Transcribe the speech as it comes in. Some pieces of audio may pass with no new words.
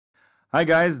Hi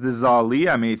guys, this is Ali.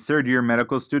 I'm a third-year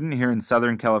medical student here in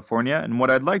Southern California, and what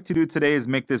I'd like to do today is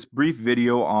make this brief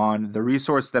video on the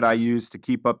resource that I use to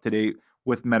keep up to date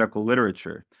with medical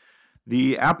literature.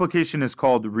 The application is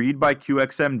called Read by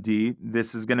QXMD.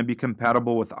 This is going to be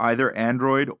compatible with either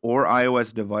Android or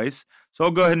iOS device, so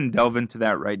I'll go ahead and delve into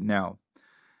that right now.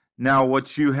 Now,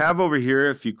 what you have over here,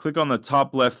 if you click on the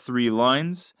top left three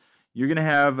lines, you're going to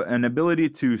have an ability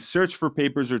to search for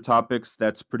papers or topics.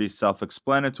 That's pretty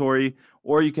self-explanatory,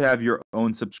 or you could have your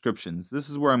own subscriptions. This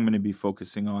is where I'm going to be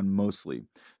focusing on mostly.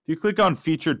 If you click on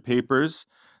featured papers,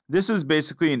 this is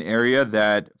basically an area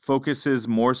that focuses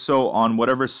more so on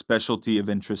whatever specialty of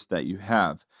interest that you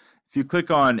have. If you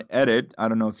click on edit, I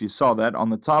don't know if you saw that, on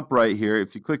the top right here,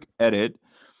 if you click edit,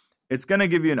 it's going to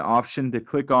give you an option to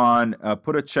click on,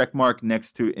 put a check mark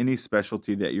next to any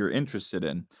specialty that you're interested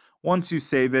in. Once you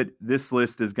save it, this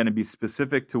list is going to be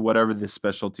specific to whatever the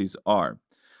specialties are.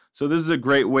 So this is a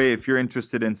great way if you're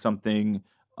interested in something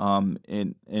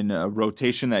in a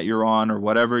rotation that you're on or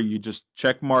whatever, you just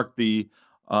check mark the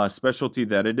specialty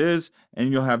that it is,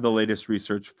 and you'll have the latest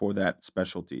research for that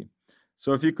specialty.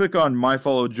 So if you click on My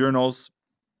Follow Journals,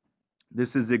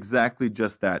 this is exactly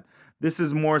just that. This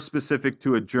is more specific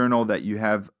to a journal that you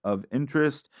have of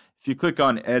interest. If you click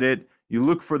on Edit, you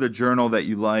look for the journal that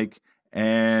you like,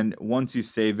 and once you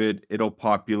save it, it'll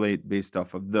populate based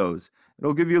off of those.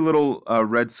 It'll give you a little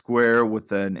red square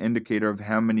with an indicator of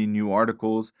how many new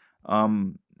articles.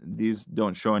 These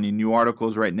don't show any new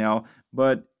articles right now,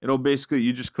 but it'll basically,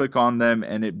 you just click on them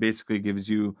and it basically gives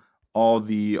you all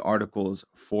the articles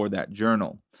for that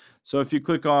journal. So if you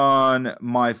click on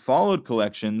My Followed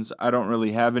Collections, I don't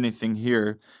really have anything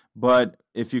here, but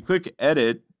if you click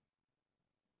Edit,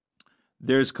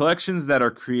 there's collections that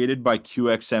are created by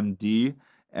QXMD,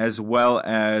 as well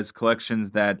as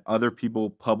collections that other people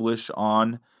publish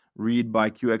on Read by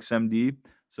QXMD.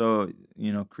 So,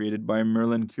 created by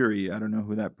Merlin Curie. I don't know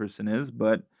who that person is,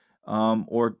 but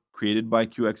or created by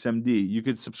QXMD. You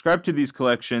could subscribe to these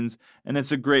collections, and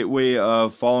it's a great way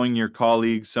of following your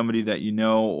colleagues, somebody that you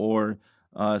know, or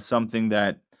something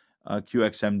that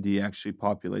QXMD actually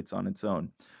populates on its own.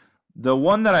 The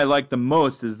one that I like the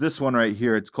most is this one right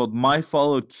here. It's called My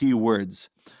Followed Keywords.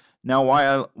 Now,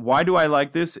 why do I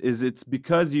like this? It's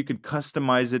because you could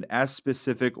customize it as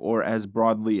specific or as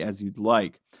broadly as you'd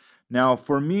like. Now,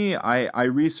 for me, I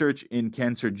research in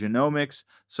cancer genomics,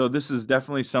 so this is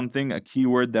definitely something, a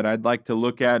keyword that I'd like to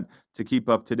look at to keep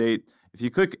up to date. If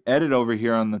you click Edit over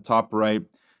here on the top right,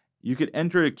 you could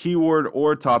enter a keyword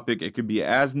or topic. It could be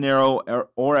as narrow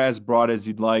or as broad as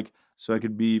you'd like. So it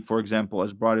could be, for example,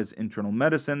 as broad as internal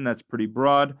medicine, that's pretty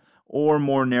broad, or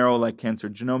more narrow like cancer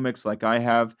genomics, like I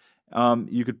have.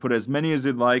 You could put as many as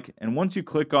you'd like, and once you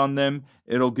click on them,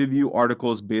 it'll give you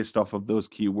articles based off of those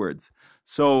keywords.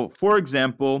 So, for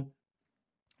example,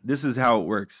 this is how it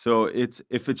works. So if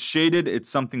it's shaded, it's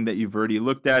something that you've already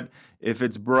looked at. If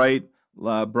it's bright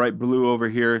blue over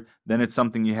here, then it's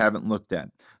something you haven't looked at.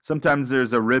 Sometimes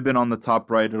there's a ribbon on the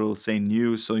top right, it'll say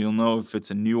new, so you'll know if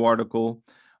it's a new article.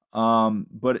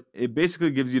 But it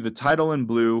basically gives you the title in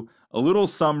blue, a little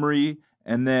summary,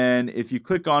 and then if you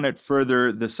click on it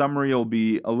further, the summary will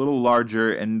be a little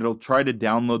larger and it'll try to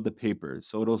download the paper.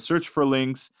 So it'll search for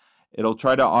links, it'll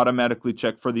try to automatically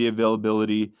check for the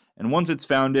availability, and once it's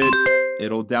found it,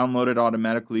 it'll download it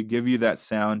automatically, give you that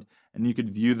sound, and you could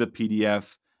view the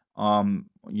PDF on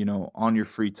your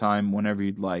free time whenever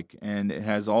you'd like. And it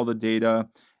has all the data,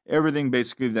 everything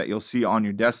basically that you'll see on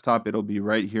your desktop. It'll be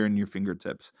right here in your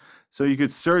fingertips. So you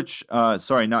could search,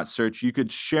 you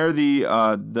could share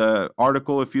the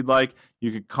article if you'd like.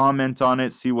 You could comment on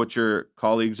it, see what your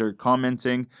colleagues are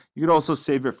commenting. You could also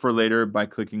save it for later by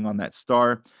clicking on that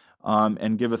star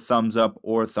and give a thumbs up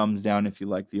or thumbs down if you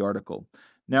like the article.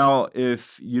 Now,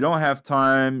 if you don't have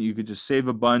time, you could just save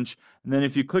a bunch. And then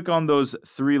if you click on those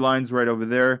three lines right over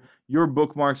there, your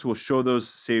bookmarks will show those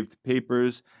saved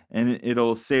papers, and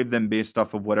it'll save them based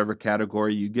off of whatever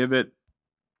category you give it.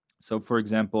 So, for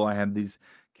example, I have these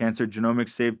cancer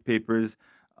genomics saved papers.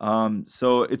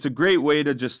 So it's a great way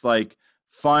to just like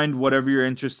find whatever you're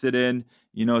interested in.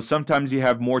 Sometimes you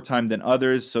have more time than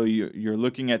others, so you're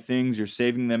looking at things, you're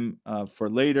saving them for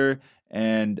later,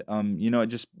 and it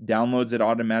just downloads it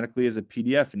automatically as a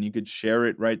PDF, and you could share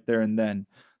it right there and then.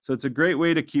 So it's a great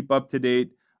way to keep up to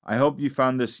date. I hope you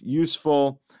found this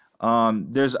useful.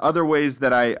 There's other ways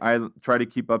that I try to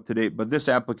keep up to date, but this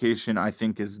application I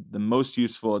think is the most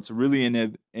useful. It's really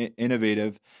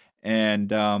innovative,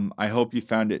 and I hope you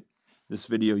found this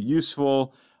video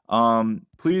useful.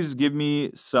 Please give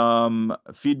me some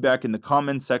feedback in the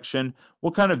comments section.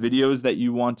 What kind of videos that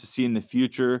you want to see in the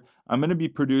future? I'm going to be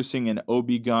producing an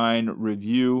OB-GYN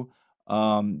review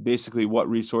basically what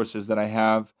resources that I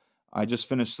have. I just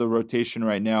finished the rotation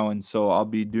right now, and so I'll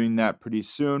be doing that pretty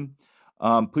soon.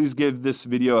 Please give this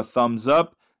video a thumbs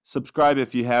up, subscribe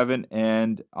if you haven't,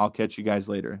 and I'll catch you guys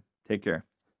later. Take care.